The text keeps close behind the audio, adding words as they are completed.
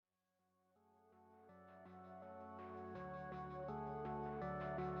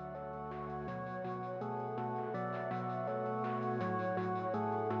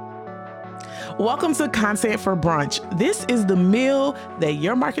Welcome to Content for Brunch. This is the meal that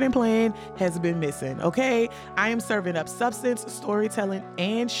your marketing plan has been missing, okay? I am serving up substance, storytelling,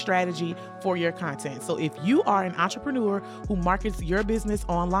 and strategy for your content. So if you are an entrepreneur who markets your business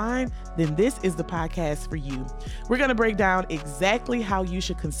online, then this is the podcast for you. We're going to break down exactly how you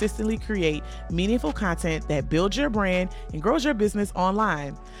should consistently create meaningful content that builds your brand and grows your business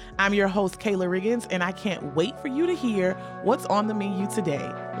online. I'm your host, Kayla Riggins, and I can't wait for you to hear what's on the menu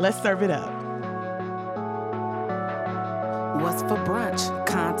today. Let's serve it up. What's for brunch?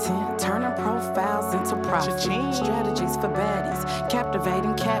 Content, turning profiles into profit. Strategies for baddies,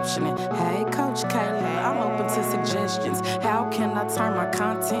 captivating captioning. Hey, Coach Kayla, I'm open to suggestions. How can I turn my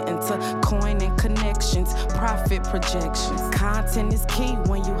content into coin and connections? Profit projections. Content is key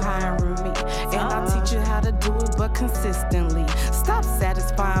when you hiring me. And I teach you how to do it, but consistently. Stop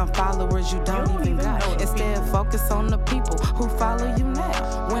satisfying followers you don't even got. Instead, focus on the people who follow you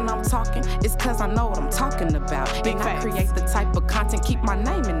now. When I'm talking, it's cause I know what I'm talking about. Big and facts. I create the type of content, keep my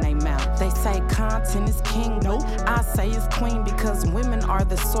name in their mouth. They say content is king, Nope. I say it's queen because women are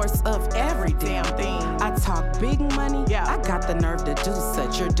the source of every damn thing. I talk big money, Yeah. I got the nerve to do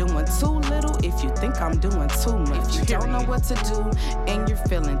such. You're doing too little if you think I'm doing too much. If you don't know what to do and you're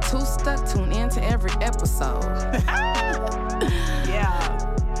feeling too stuck, tune in to every episode. Yeah.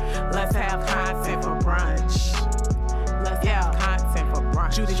 Let's have content for brunch. Let's have content for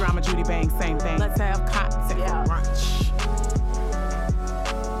brunch. Judy Drama, Judy Bang, same thing. Let's have content for brunch.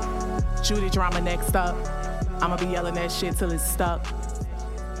 Judy Drama next up. I'ma be yelling that shit till it's stuck.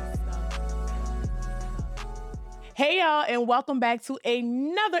 Hey y'all, and welcome back to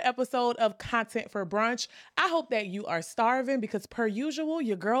another episode of Content for Brunch. I hope that you are starving because per usual,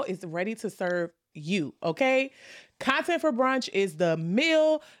 your girl is ready to serve you, okay? Content for Brunch is the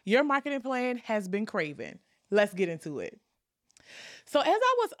meal your marketing plan has been craving. Let's get into it. So as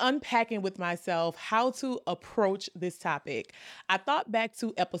I was unpacking with myself how to approach this topic, I thought back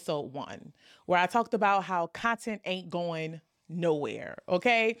to episode 1, where I talked about how content ain't going nowhere,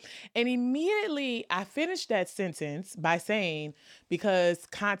 okay? And immediately I finished that sentence by saying, because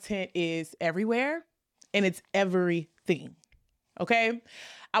content is everywhere and it's everything, okay?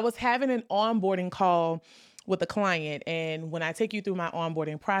 I was having an onboarding call with a client, and when I take you through my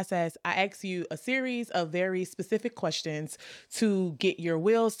onboarding process, I ask you a series of very specific questions to get your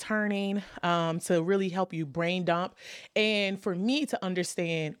wheels turning, to really help you brain dump, and for me to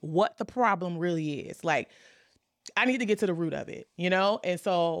understand what the problem really is. Like, I need to get to the root of it, you know? And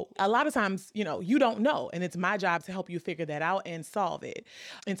so a lot of times, you don't know, and it's my job to help you figure that out and solve it.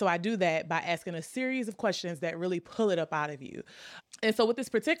 And so I do that by asking a series of questions that really pull it up out of you. And so with this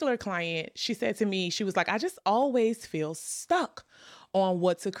particular client, she said to me, she was like, I just always feel stuck on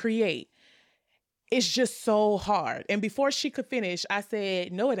what to create. It's just so hard. And before she could finish, I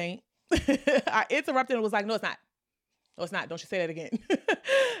said, no, it ain't. I interrupted and was like, no, it's not. No, it's not. Don't you say that again.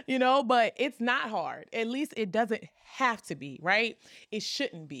 But it's not hard. At least it doesn't have to be, right? It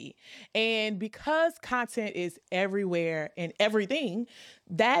shouldn't be. And because content is everywhere and everything,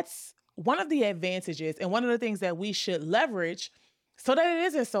 that's one of the advantages and one of the things that we should leverage so that it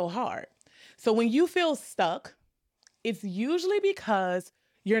isn't so hard. So when you feel stuck, it's usually because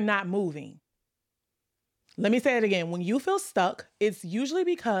you're not moving. Let me say it again. When you feel stuck, it's usually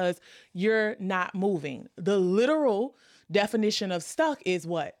because you're not moving. The literal definition of stuck is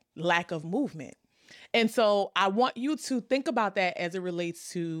what? Lack of movement. And so I want you to think about that as it relates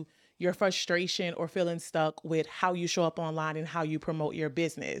to your frustration or feeling stuck with how you show up online and how you promote your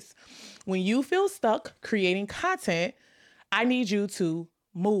business. When you feel stuck creating content, I need you to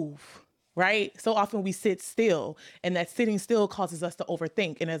move. Right? So often we sit still, and that sitting still causes us to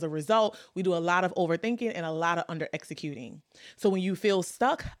overthink. And as a result, we do a lot of overthinking and a lot of under executing. So when you feel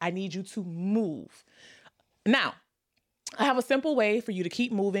stuck, I need you to move. Now, I have a simple way for you to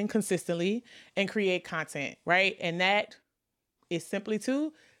keep moving consistently and create content, right? And that is simply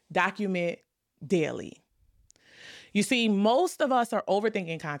to document daily. You see, most of us are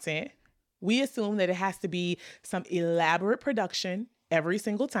overthinking content. We assume that it has to be some elaborate production every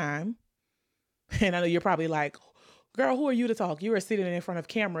single time. And I know you're probably like, girl, who are you to talk? You are sitting in front of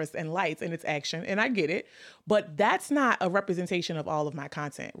cameras and lights and it's action. And I get it. But that's not a representation of all of my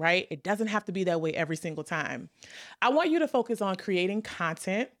content, right? It doesn't have to be that way every single time. I want you to focus on creating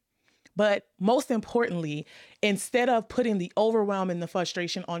content. But most importantly, instead of putting the overwhelm and the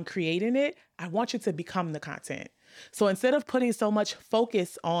frustration on creating it, I want you to become the content. So instead of putting so much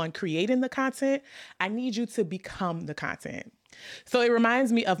focus on creating the content, I need you to become the content. So it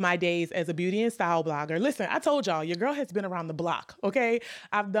reminds me of my days as a beauty and style blogger. Listen, I told y'all, your girl has been around the block, okay?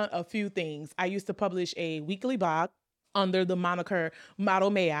 I've done a few things. I used to publish a weekly blog under the moniker Model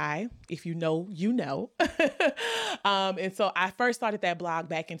May I. If you know, you know. And so I first started that blog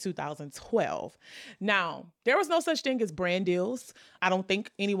back in 2012. Now, there was no such thing as brand deals. I don't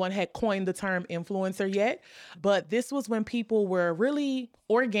think anyone had coined the term influencer yet, but this was when people were really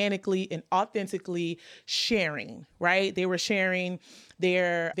organically and authentically sharing, right? They were sharing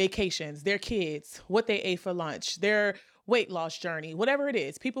their vacations, their kids, what they ate for lunch, their weight loss journey, whatever it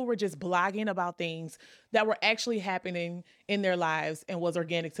is. People were just blogging about things that were actually happening in their lives and was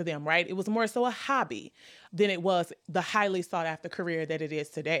organic to them, right? It was more so a hobby than it was the highly sought after career that it is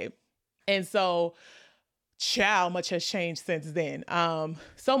today. And so, child, much has changed since then.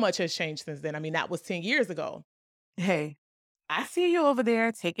 So much has changed since then. I mean, that was 10 years ago. Hey, I see you over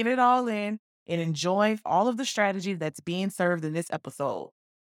there taking it all in and enjoying all of the strategy that's being served in this episode.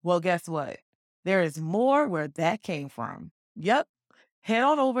 Well, guess what? There is more where that came from. Yep. Head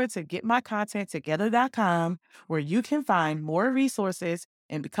on over to getmycontenttogether.com where you can find more resources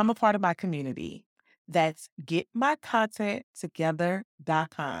and become a part of my community. That's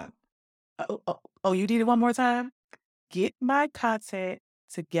getmycontenttogether.com. Oh, you need it one more time?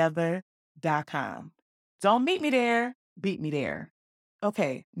 Getmycontenttogether.com. Don't meet me there, beat me there.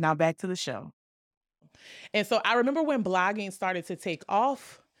 Okay, now back to the show. And so I remember when blogging started to take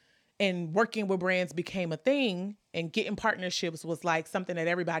off and working with brands became a thing and getting partnerships was like something that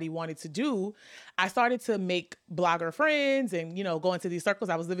everybody wanted to do. I started to make blogger friends and, go into these circles.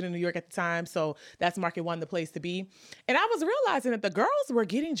 I was living in New York at the time, so that's Market One, the place to be. And I was realizing that the girls were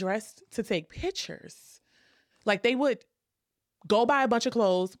getting dressed to take pictures. Like they would go buy a bunch of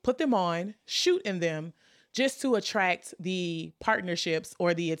clothes, put them on, shoot in them just to attract the partnerships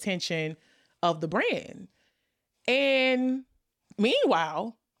or the attention of the brand. And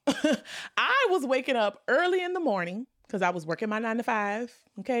meanwhile, I was waking up early in the morning because I was working my 9 to 5.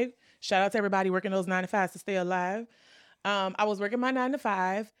 Okay. Shout out to everybody working those 9 to 5s to stay alive. I was working my 9 to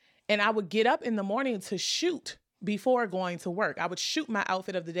 5 and I would get up in the morning to shoot before going to work. I would shoot my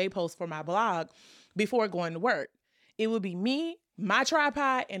outfit of the day post for my blog before going to work. It would be me, my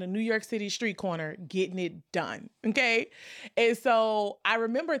tripod, and a New York City street corner getting it done. Okay. And so I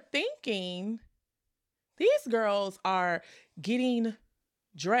remember thinking, these girls are getting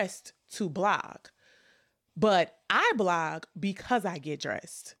dressed to blog, but I blog because I get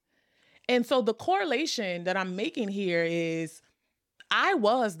dressed. And so the correlation that I'm making here is I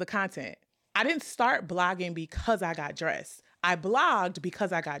was the content. I didn't start blogging because I got dressed. I blogged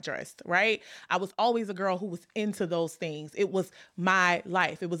because I got dressed, right? I was always a girl who was into those things. It was my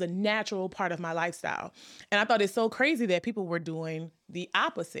life. It was a natural part of my lifestyle. And I thought it's so crazy that people were doing the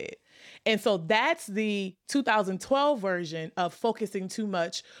opposite. And so that's the 2012 version of focusing too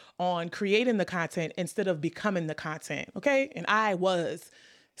much on creating the content instead of becoming the content, okay? And I was,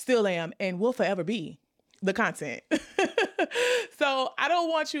 still am, and will forever be the content. So I don't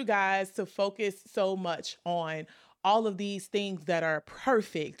want you guys to focus so much on all of these things that are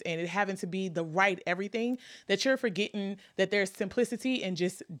perfect and it having to be the right everything that you're forgetting that there's simplicity in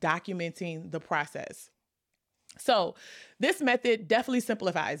just documenting the process. So this method definitely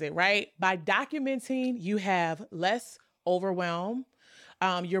simplifies it, right? By documenting, you have less overwhelm.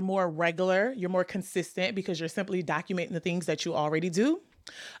 You're more regular, you're more consistent because you're simply documenting the things that you already do.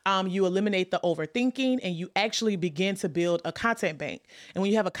 You eliminate the overthinking and you actually begin to build a content bank. And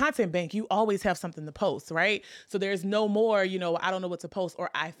when you have a content bank, you always have something to post, right? So there's no more, I don't know what to post or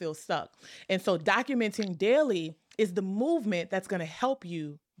I feel stuck. And so documenting daily is the movement that's going to help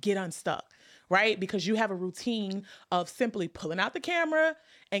you get unstuck, right? Because you have a routine of simply pulling out the camera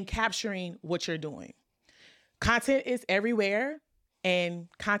and capturing what you're doing. Content is everywhere and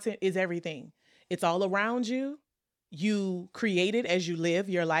content is everything. It's all around you. You create it as you live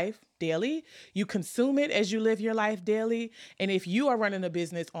your life daily. You consume it as you live your life daily. And if you are running a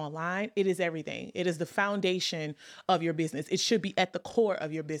business online, it is everything. It is the foundation of your business. It should be at the core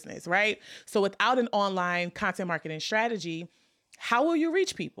of your business, right? So without an online content marketing strategy, how will you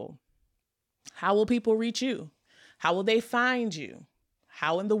reach people? How will people reach you? How will they find you?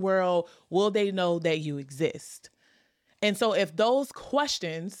 How in the world will they know that you exist? And so if those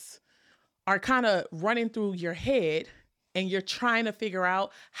questions are kind of running through your head and you're trying to figure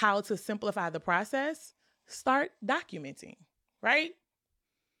out how to simplify the process, start documenting, right?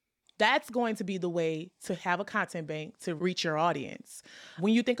 That's going to be the way to have a content bank to reach your audience.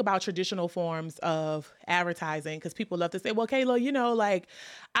 When you think about traditional forms of advertising, because people love to say, well, Kayla,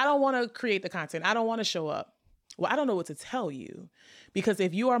 I don't want to create the content. I don't want to show up. Well, I don't know what to tell you, because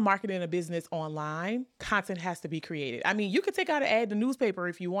if you are marketing a business online, content has to be created. I mean, you could take out an ad in the newspaper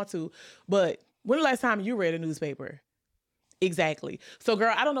if you want to, but when the last time you read a newspaper? Exactly. So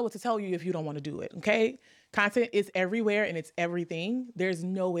girl, I don't know what to tell you if you don't want to do it. Okay. Content is everywhere and it's everything. There's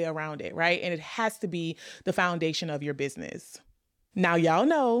no way around it, right? And it has to be the foundation of your business. Now, y'all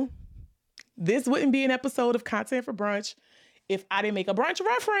know this wouldn't be an episode of Content for Brunch if I didn't make a brunch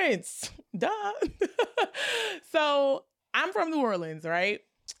reference. Duh. So I'm from New Orleans, right?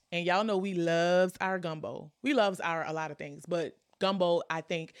 And y'all know we loves our gumbo. We loves a lot of things, but gumbo, I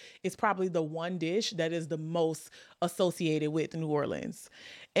think, is probably the one dish that is the most associated with New Orleans.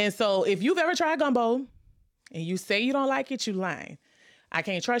 And so if you've ever tried gumbo and you say you don't like it, you lying. I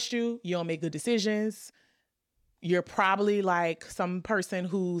can't trust you. You don't make good decisions. You're probably like some person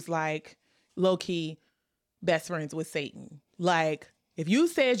who's like low-key best friends with Satan. Like, if you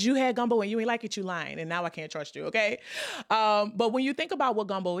said you had gumbo and you ain't like it, you lying. And now I can't trust you, okay? But when you think about what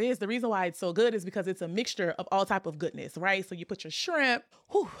gumbo is, the reason why it's so good is because it's a mixture of all type of goodness, right? So you put your shrimp,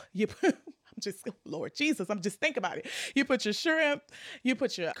 Lord Jesus, I'm just thinking about it. You put your shrimp, you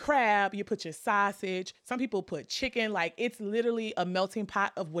put your crab, you put your sausage. Some people put chicken. Like, it's literally a melting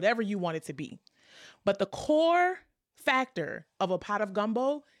pot of whatever you want it to be. But the core factor of a pot of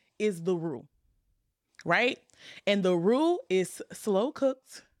gumbo is the roux, right? And the roux is slow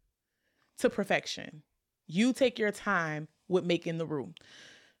cooked to perfection. You take your time with making the roux.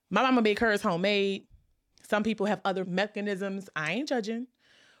 My mama make hers homemade. Some people have other mechanisms. I ain't judging.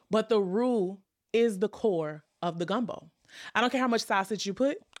 But the roux is the core of the gumbo. I don't care how much sausage you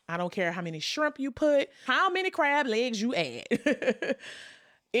put. I don't care how many shrimp you put, how many crab legs you add.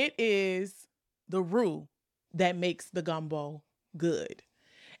 It is the roux that makes the gumbo good.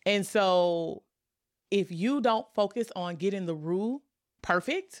 And so if you don't focus on getting the roux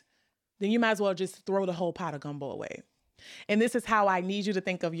perfect, then you might as well just throw the whole pot of gumbo away. And this is how I need you to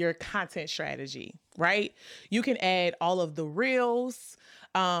think of your content strategy, right? You can add all of the reels,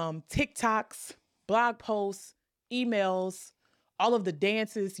 TikToks, blog posts, emails, all of the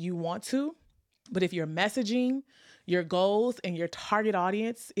dances you want to. But if your messaging, your goals, and your target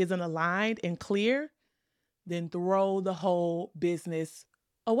audience isn't aligned and clear, then throw the whole business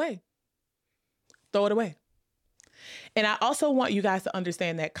away. Throw it away. And I also want you guys to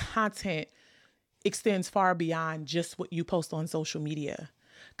understand that content extends far beyond just what you post on social media.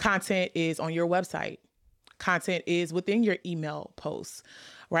 Content is on your website. Content is within your email posts,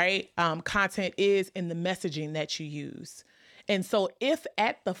 right? Content is in the messaging that you use. And so if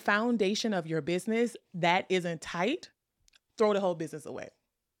at the foundation of your business that isn't tight, throw the whole business away.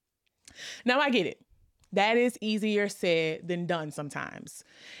 Now I get it. That is easier said than done sometimes.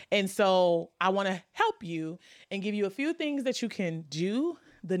 And so I want to help you and give you a few things that you can do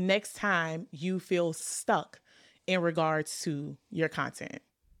the next time you feel stuck in regards to your content.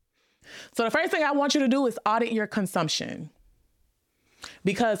 So the first thing I want you to do is audit your consumption,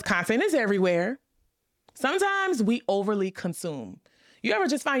 because content is everywhere. Sometimes we overly consume. You ever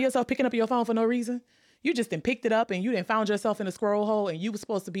just find yourself picking up your phone for no reason? You just done picked it up and you done found yourself in a squirrel hole and you were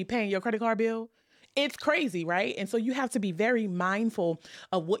supposed to be paying your credit card bill. It's crazy, right? And so you have to be very mindful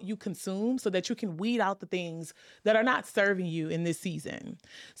of what you consume so that you can weed out the things that are not serving you in this season.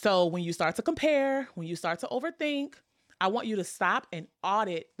 So when you start to compare, when you start to overthink, I want you to stop and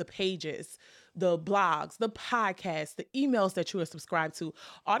audit the pages, the blogs, the podcasts, the emails that you are subscribed to.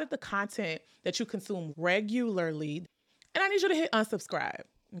 Audit the content that you consume regularly. And I need you to hit unsubscribe,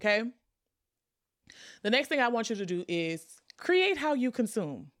 okay? The next thing I want you to do is create how you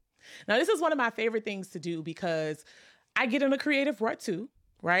consume. Now, this is one of my favorite things to do because I get in a creative rut too,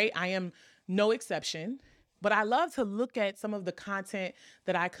 right? I am no exception, but I love to look at some of the content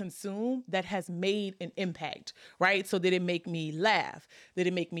that I consume that has made an impact, right? So did it make me laugh? Did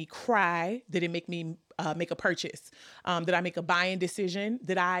it make me cry? Did it make me make a purchase? Did I make a buying decision?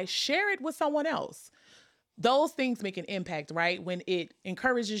 Did I share it with someone else? Those things make an impact, right? When it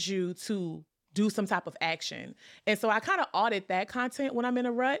encourages you to do some type of action. And so I kind of audit that content when I'm in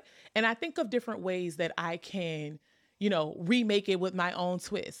a rut. And I think of different ways that I can, remake it with my own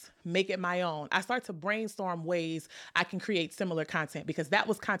twist, make it my own. I start to brainstorm ways I can create similar content because that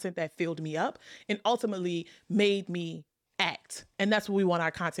was content that filled me up and ultimately made me act. And that's what we want our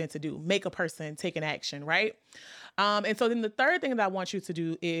content to do, make a person take an action, right? And so then the third thing that I want you to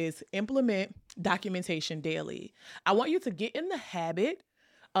do is implement documentation daily. I want you to get in the habit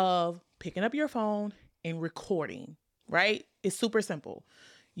of picking up your phone and recording, right? It's super simple.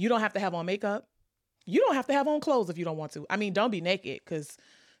 You don't have to have on makeup. You don't have to have on clothes if you don't want to. I mean, don't be naked because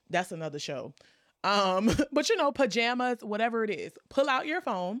that's another show. But pajamas, whatever it is, pull out your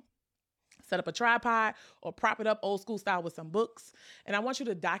phone, set up a tripod or prop it up old school style with some books. And I want you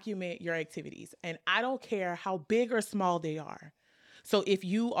to document your activities. And I don't care how big or small they are. So if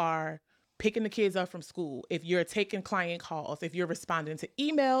you are picking the kids up from school, if you're taking client calls, if you're responding to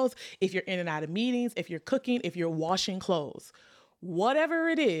emails, if you're in and out of meetings, if you're cooking, if you're washing clothes, whatever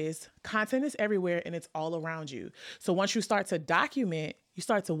it is, content is everywhere and it's all around you. So once you start to document, you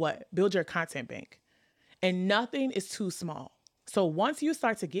start to what? Build your content bank. And nothing is too small. So once you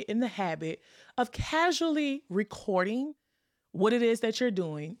start to get in the habit of casually recording what it is that you're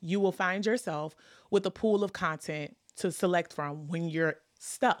doing, you will find yourself with a pool of content to select from when you're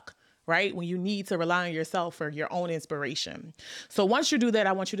stuck, right? When you need to rely on yourself for your own inspiration. So once you do that,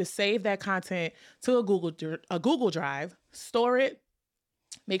 I want you to save that content to a Google Drive, store it,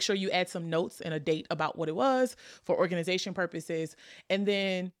 make sure you add some notes and a date about what it was for organization purposes, and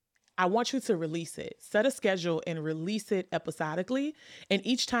then I want you to release it. Set a schedule and release it episodically. And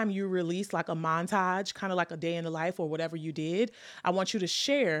each time you release like a montage, kind of like a day in the life or whatever you did, I want you to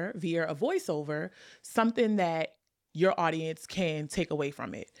share via a voiceover something that your audience can take away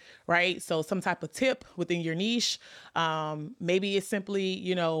from it, right? So some type of tip within your niche. Maybe it's simply,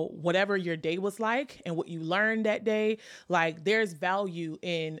 you know, whatever your day was like and what you learned that day. Like there's value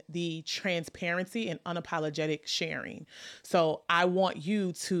in the transparency and unapologetic sharing. So I want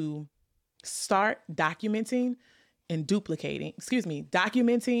you to start documenting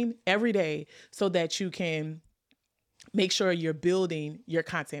every day so that you can make sure you're building your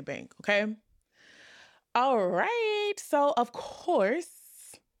content bank, okay? All right. So, of course,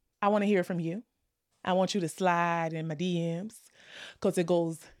 I want to hear from you. I want you to slide in my DMs because it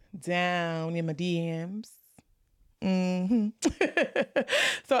goes down in my DMs.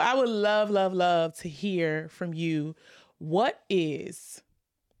 So I would love to hear from you. What is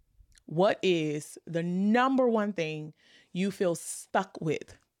the number one thing you feel stuck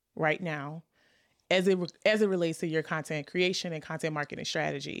with right now as it relates to your content creation and content marketing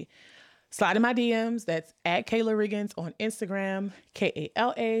strategy? Slide in my DMs. That's at Kayla Riggins on Instagram,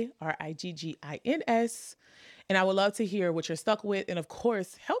 KALARIGGINS. And I would love to hear what you're stuck with and, of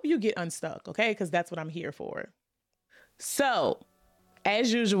course, help you get unstuck, okay? Because that's what I'm here for. So,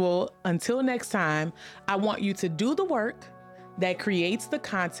 as usual, until next time, I want you to do the work that creates the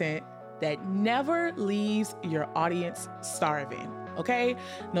content that never leaves your audience starving, okay?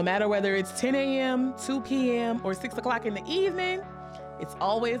 No matter whether it's 10 a.m., 2 p.m., or 6 o'clock in the evening, it's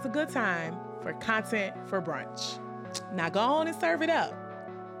always a good time for content for brunch. Now go on and serve it up.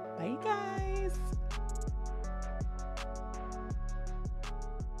 Bye, guys.